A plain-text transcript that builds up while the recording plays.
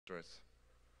address.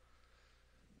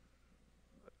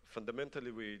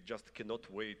 Fundamentally, we just cannot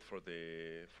wait for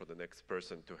the next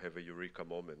person to have a eureka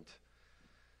moment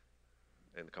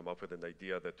and come up with an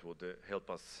idea that would help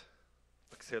us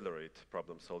accelerate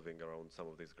problem solving around some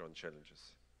of these grand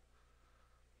challenges.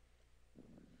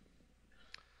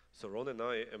 So Ron and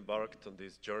I embarked on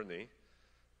this journey,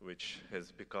 which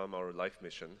has become our life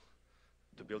mission,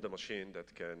 to build a machine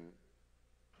that can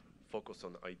focus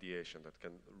on ideation, that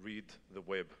can read the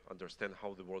web, understand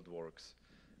how the world works,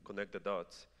 connect the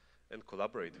dots, and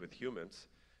collaborate with humans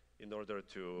in order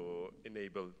to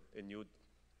enable a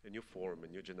new form, a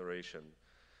new generation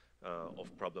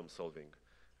of problem solving.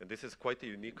 And this is quite a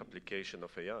unique application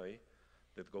of AI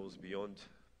that goes beyond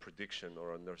prediction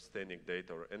or understanding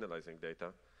data or analyzing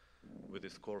data with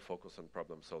this core focus on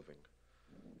problem solving.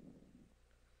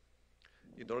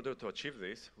 In order to achieve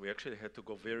this, we actually had to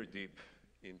go very deep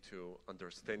into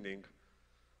understanding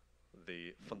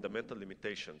the fundamental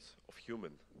limitations of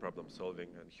human problem solving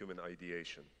and human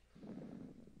ideation.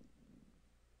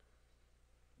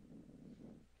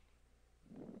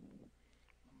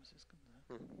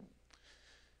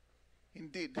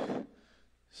 Indeed.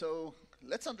 So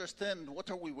let's understand, what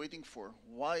are we waiting for?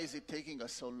 Why is it taking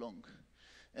us so long?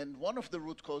 And one of the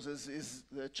root causes is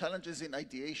the challenges in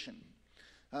ideation.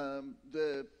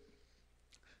 The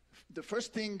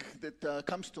first thing that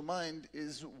comes to mind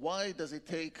is, why does it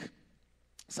take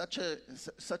such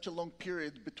a long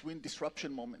period between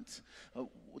disruption moments?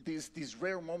 These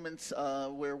rare moments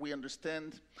where we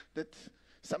understand that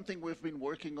something we've been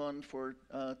working on for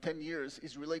 10 years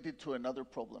is related to another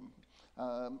problem,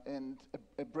 and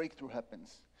a breakthrough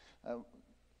happens.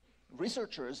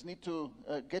 Researchers need to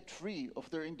get free of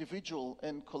their individual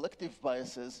and collective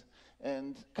biases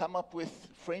and come up with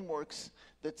frameworks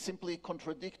that simply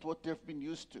contradict what they've been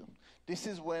used to. This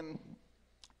is when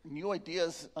new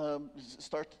ideas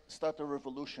start a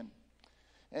revolution.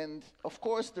 And of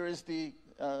course, there is the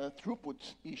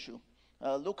throughput issue.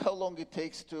 Look how long it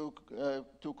takes to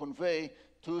convey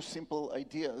two simple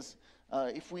ideas.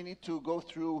 If we need to go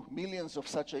through millions of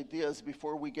such ideas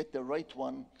before we get the right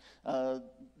one,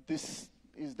 this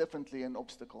is definitely an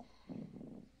obstacle.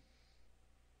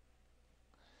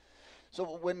 So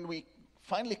when we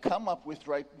finally come up with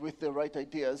the right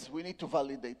ideas, we need to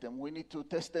validate them. We need to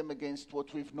test them against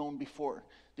what we've known before.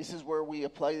 This is where we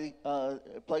apply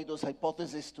those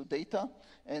hypotheses to data,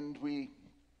 and we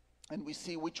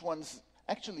see which ones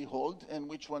actually hold and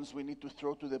which ones we need to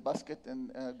throw to the basket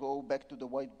and go back to the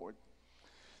whiteboard.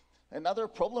 Another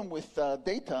problem with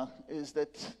data is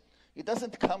that it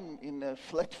doesn't come in a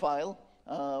flat file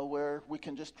where we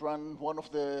can just run one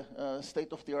of the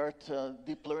state-of-the-art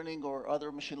deep learning or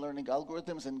other machine learning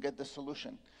algorithms and get the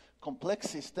solution. Complex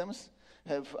systems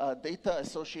have data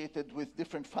associated with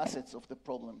different facets of the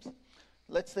problems.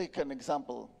 Let's take an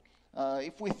example.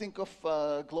 If we think of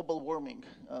global warming,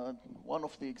 one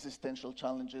of the existential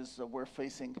challenges we're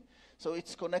facing, so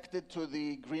it's connected to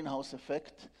the greenhouse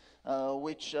effect,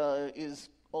 which is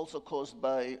also caused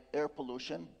by air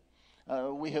pollution.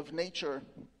 We have nature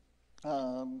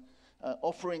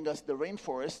offering us the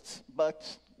rainforests,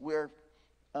 but we're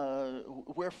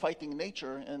fighting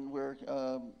nature, and we're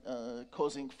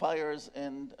causing fires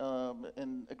and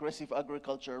aggressive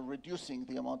agriculture, reducing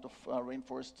the amount of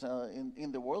rainforests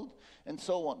in the world, and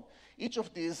so on. Each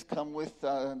of these come with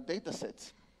data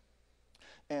sets.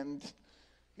 And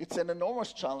it's an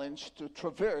enormous challenge to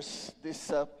traverse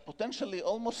this potentially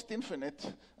almost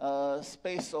infinite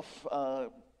space of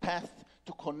path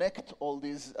to connect all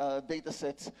these data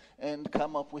sets and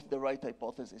come up with the right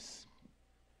hypothesis.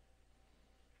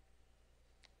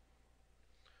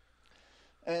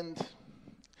 And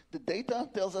the data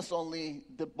tells us only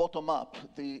the bottom-up,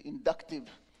 the inductive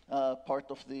part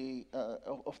of the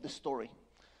story.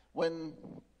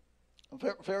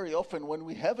 Very often, when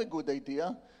we have a good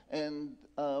idea and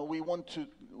we want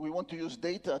to use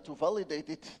data to validate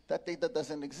it, that data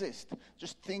doesn't exist.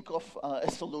 Just think of a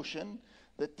solution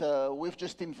that we've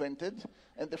just invented,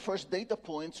 and the first data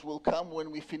points will come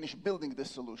when we finish building the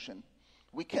solution.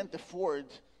 We can't afford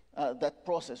that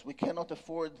process. We cannot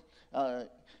afford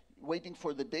waiting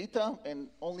for the data and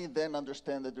only then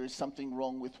understand that there is something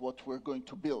wrong with what we're going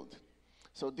to build.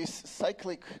 So this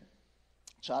cyclic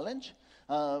challenge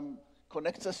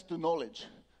connects us to knowledge.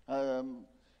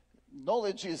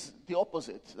 Knowledge is the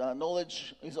opposite.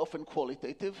 Knowledge is often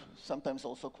qualitative, sometimes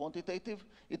also quantitative.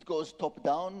 It goes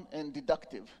top-down and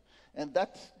deductive. And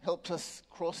that helps us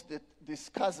cross this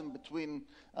chasm between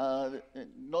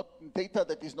data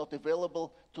that is not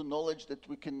available to knowledge that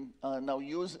we can now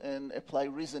use and apply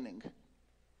reasoning.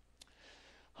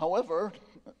 However,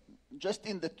 just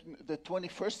in the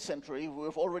 21st century,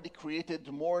 we've already created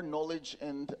more knowledge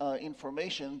and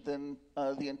information than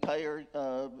than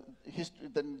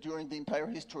during the entire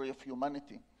history of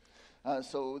humanity.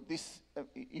 So this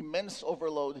immense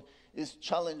overload is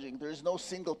challenging. There is no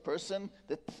single person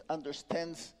that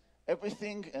understands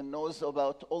everything and knows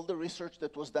about all the research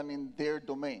that was done in their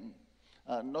domain.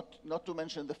 Not to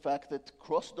mention the fact that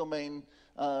cross-domain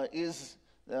is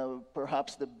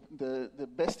perhaps the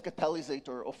best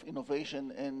catalysator of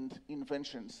innovation and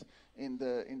inventions in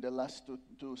the last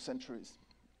two centuries.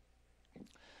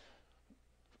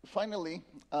 Finally,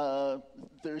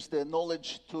 there's the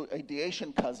knowledge to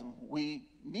ideation chasm. We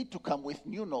need to come with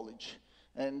new knowledge,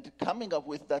 and coming up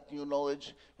with that new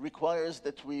knowledge requires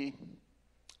that we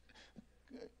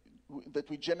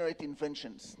generate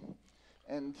inventions.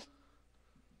 And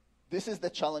this is the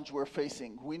challenge we're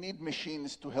facing. We need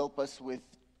machines to help us with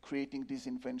creating these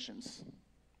inventions.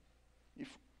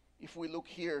 If we look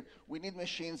here, we need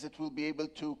machines that will be able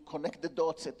to connect the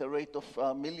dots at the rate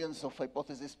of millions of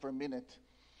hypotheses per minute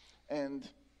and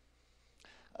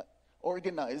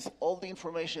organize all the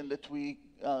information that we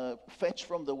fetch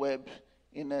from the web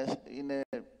in a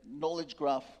knowledge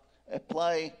graph,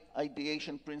 apply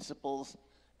ideation principles,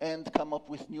 and come up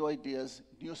with new ideas,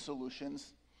 new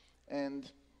solutions,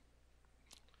 and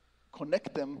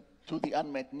connect them to the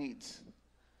unmet needs.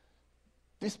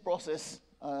 This process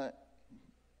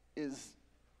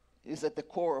is at the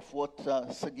core of what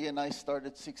Sagie and I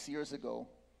started 6 years ago.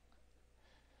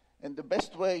 And the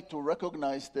best way to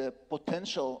recognize the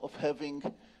potential of having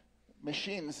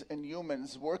machines and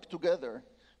humans work together,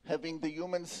 having the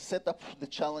humans set up the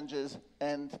challenges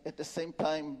and at the same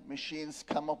time machines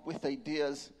come up with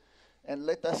ideas and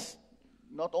let us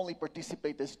not only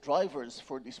participate as drivers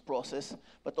for this process,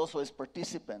 but also as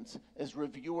participants, as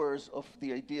reviewers of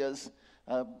the ideas,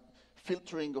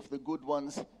 filtering of the good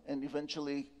ones, and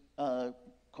eventually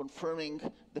confirming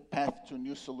the path to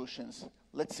new solutions.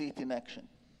 Let's see it in action.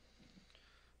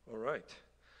 All right.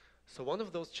 So one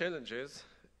of those challenges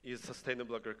is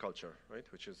sustainable agriculture, right,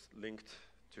 which is linked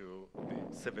to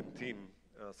the 17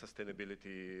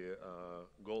 sustainability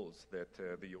goals that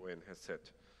the UN has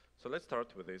set. So let's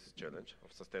start with this challenge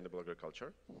of sustainable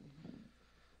agriculture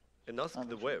and ask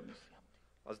the web,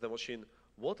 as the machine,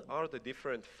 what are the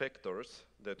different factors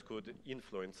that could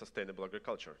influence sustainable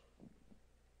agriculture?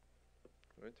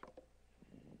 Right?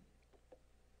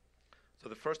 So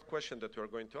the first question that we're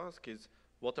going to ask is,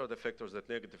 what are the factors that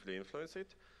negatively influence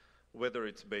it, whether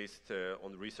it's based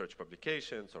on research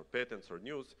publications or patents or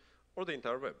news, or the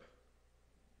entire web?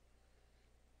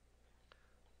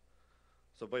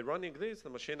 So by running this, the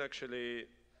machine actually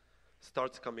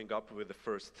starts coming up with the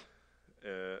first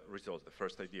results, the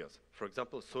first ideas. For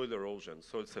example, soil erosion,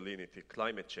 soil salinity,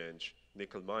 climate change,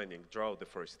 nickel mining, drought,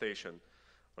 deforestation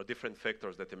are different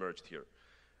factors that emerged here.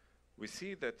 We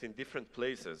see that in different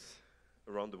places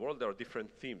around the world, there are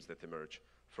different themes that emerge.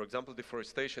 For example,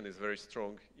 deforestation is very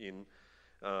strong in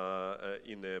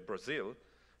Brazil,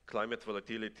 climate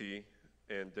volatility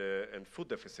and food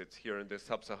deficits here in the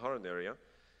sub-Saharan area,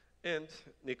 and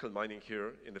nickel mining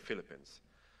here in the Philippines.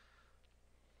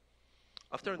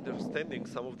 After understanding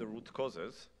some of the root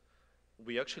causes,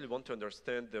 we actually want to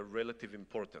understand the relative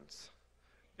importance.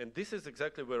 And this is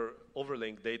exactly where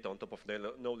overlaying data on top of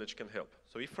knowledge can help.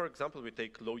 So if, for example, we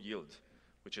take low yield,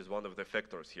 which is one of the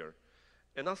factors here,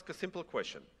 and ask a simple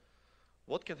question: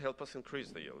 what can help us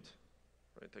increase the yield?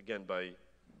 Right? Again, by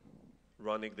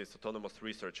running this autonomous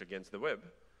research against the web,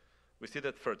 we see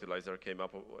that fertilizer came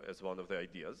up as one of the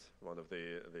ideas, one of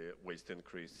the ways to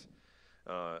increase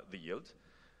the yield.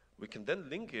 We can then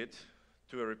link it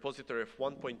to a repository of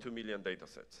 1.2 million data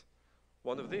sets.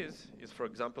 One of these is, for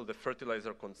example, the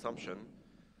fertilizer consumption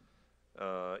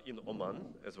in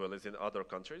Oman, as well as in other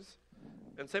countries.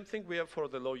 And same thing we have for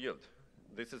the low yield.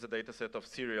 This is a data set of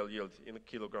cereal yield in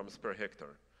kilograms per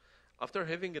hectare. After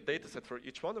having a data set for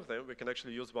each one of them, we can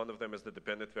actually use one of them as the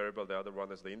dependent variable, the other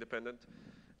one as the independent,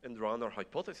 and run our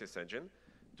hypothesis engine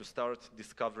to start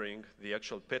discovering the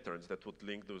actual patterns that would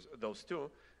link those two,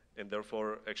 and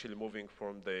therefore actually moving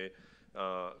from the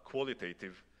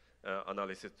qualitative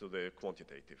analysis to the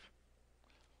quantitative.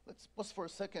 Let's pause for a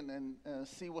second and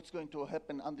see what's going to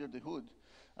happen under the hood.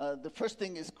 The first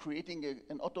thing is creating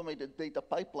an automated data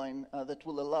pipeline that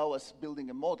will allow us building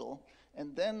a model.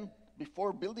 And then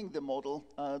before building the model,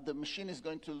 the machine is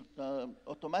going to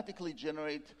automatically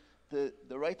generate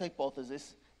the right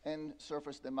hypothesis and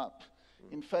surface them up.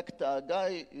 In fact,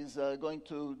 Guy is going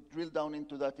to drill down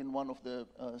into that in one of the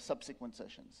subsequent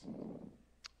sessions.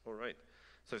 All right.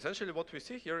 So essentially what we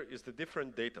see here is the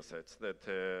different data sets that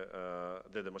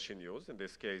the machine used. In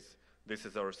this case, this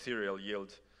is our cereal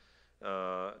yield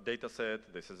data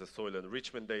set. This is a soil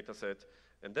enrichment data set.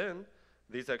 And then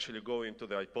these actually go into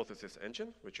the hypothesis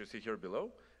engine, which you see here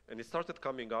below. And it started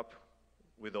coming up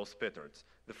with those patterns.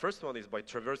 The first one is by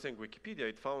traversing Wikipedia,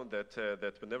 it found that,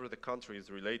 that whenever the country is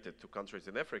related to countries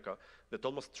in Africa, that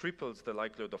almost triples the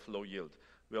likelihood of low yield.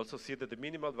 We also see that the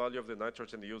minimal value of the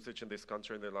nitrogen usage in this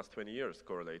country in the last 20 years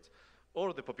correlates.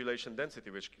 Or the population density,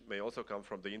 which may also come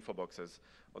from the info boxes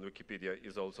on Wikipedia,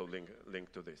 is also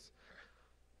linked to this.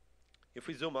 If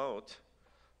we zoom out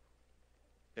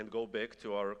and go back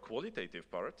to our qualitative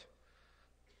part,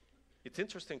 it's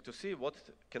interesting to see what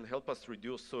can help us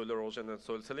reduce soil erosion and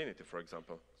soil salinity, for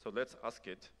example. So let's ask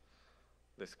it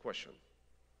this question.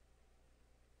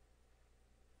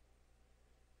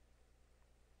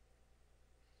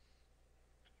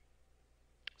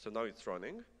 So now it's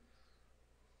running.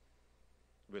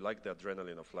 We like the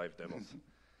adrenaline of live demos.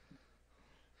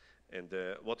 And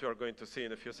what we are going to see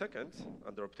in a few seconds,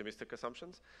 under optimistic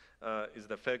assumptions, is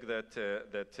the fact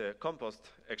that compost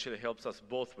actually helps us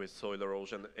both with soil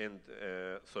erosion and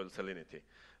soil salinity.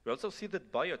 We also see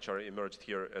that biochar emerged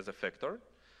here as a factor.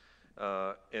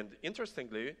 And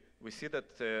interestingly, we see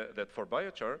that, that for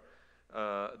biochar,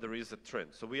 there is a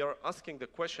trend. So we are asking the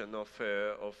question of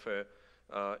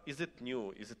is it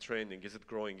new, is it trending, is it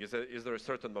growing, is there a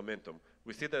certain momentum?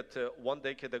 We see that 1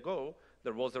 decade ago,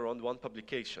 there was around 1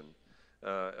 publication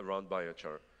around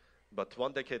biochar. But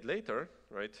 1 decade later,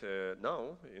 right,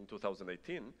 now, in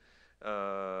 2018, there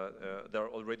are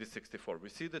already 64. We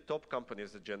see the top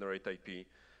companies that generate IP.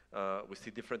 We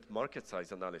see different market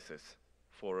size analysis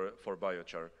for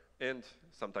biochar. And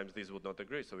sometimes these would not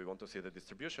agree, so we want to see the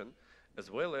distribution,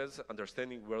 as well as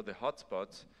understanding where the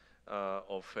hotspots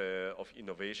of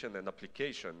innovation and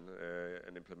application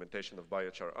and implementation of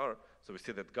biochar are. So we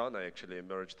see that Ghana actually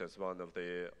emerged as one of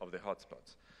the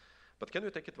hotspots. But can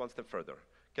we take it one step further?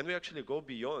 Can we actually go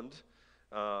beyond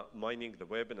mining the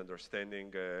web and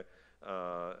understanding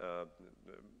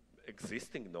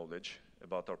existing knowledge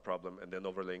about our problem and then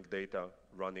overlaying data,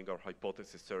 running our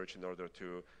hypothesis search in order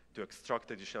to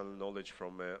extract additional knowledge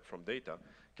from data?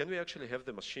 Can we actually have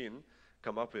the machine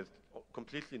come up with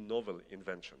completely novel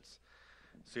inventions?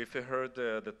 So if you heard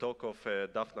the talk of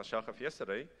Daphna Shahaf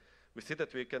yesterday, we see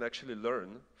that we can actually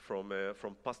learn from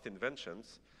past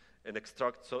inventions and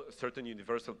extract certain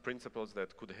universal principles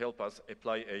that could help us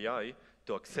apply AI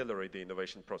to accelerate the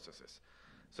innovation processes.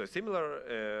 So a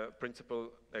similar principle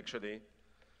actually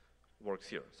works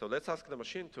here. So let's ask the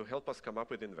machine to help us come up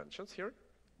with inventions here.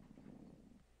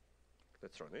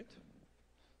 Let's run it.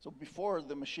 So before,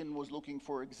 the machine was looking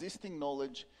for existing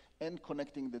knowledge and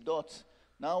connecting the dots.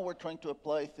 Now we're trying to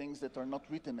apply things that are not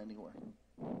written anywhere.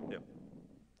 Yeah.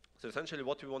 So essentially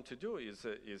what we want to do is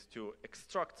to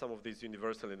extract some of these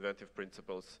universal inventive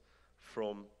principles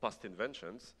from past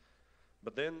inventions.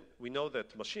 But then we know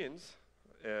that machines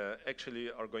actually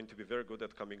are going to be very good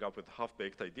at coming up with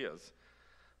half-baked ideas.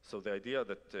 So the idea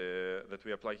that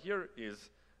we apply here is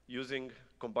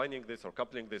combining this or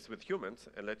coupling this with humans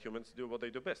and let humans do what they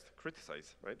do best,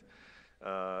 criticize, right?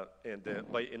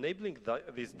 By enabling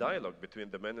this dialogue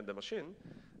between the man and the machine,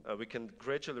 we can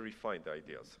gradually refine the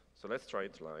ideas. So let's try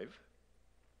it live,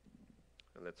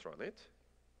 and let's run it.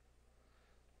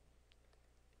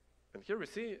 And here we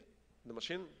see the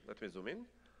machine, let me zoom in,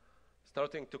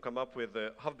 starting to come up with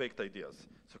half-baked ideas.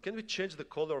 So can we change the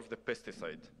color of the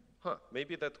pesticide?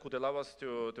 Maybe that could allow us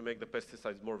to make the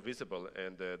pesticides more visible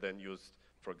and then use,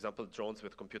 for example, drones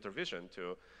with computer vision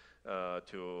to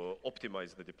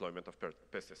optimize the deployment of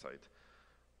pesticide,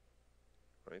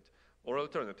 right? Or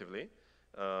alternatively,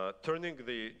 turning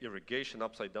the irrigation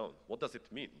upside down. What does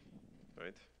it mean,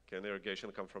 right? Can irrigation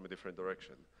come from a different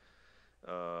direction?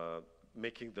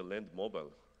 Making the land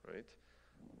mobile, right?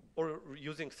 Or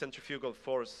using centrifugal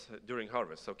force during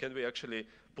harvest. So can we actually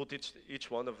put each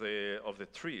one of the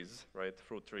trees, right,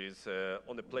 fruit trees,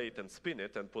 on a plate and spin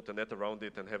it and put a net around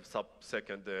it and have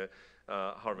sub-second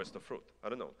harvest of fruit? I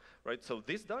don't know, right? So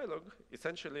this dialogue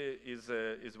essentially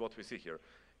is what we see here.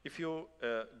 If you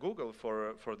Google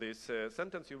for this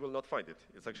sentence, you will not find it.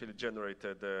 It's actually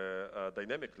generated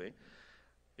dynamically.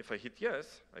 If I hit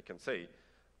yes, I can say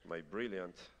my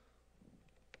brilliant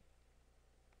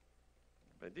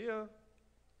idea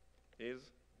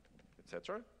is,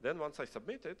 etc. Then once I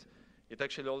submit it, it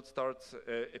actually all starts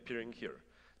appearing here.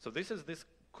 So this is this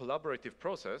collaborative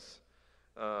process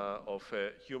of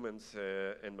humans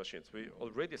and machines. We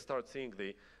already start seeing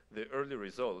the early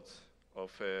results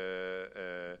of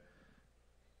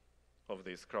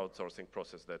this crowdsourcing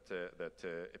process that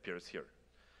appears here,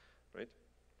 right?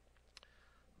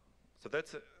 So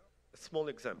that's a small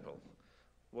example.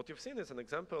 What you've seen is an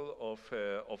example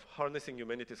of harnessing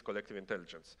humanity's collective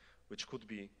intelligence, which could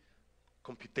be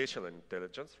computational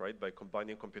intelligence, right? By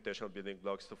combining computational building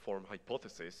blocks to form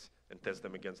hypotheses and test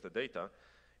them against the data.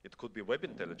 It could be web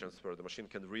intelligence, where the machine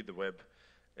can read the web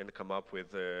and come up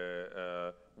with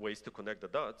ways to connect the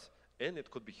dots. And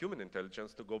it could be human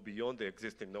intelligence to go beyond the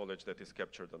existing knowledge that is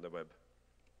captured on the web.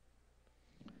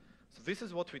 So this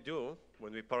is what we do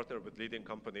when we partner with leading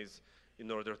companies in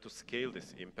order to scale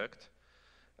this impact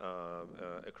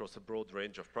across a broad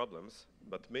range of problems,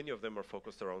 but many of them are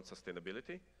focused around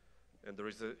sustainability. And there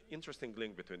is an interesting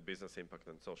link between business impact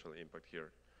and social impact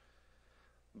here.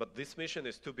 But this mission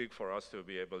is too big for us to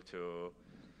be able to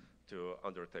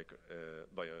undertake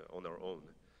on our own.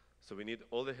 So we need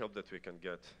all the help that we can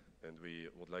get, and we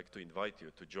would like to invite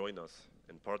you to join us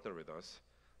and partner with us.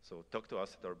 So talk to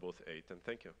us at our booth 8, and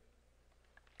thank you.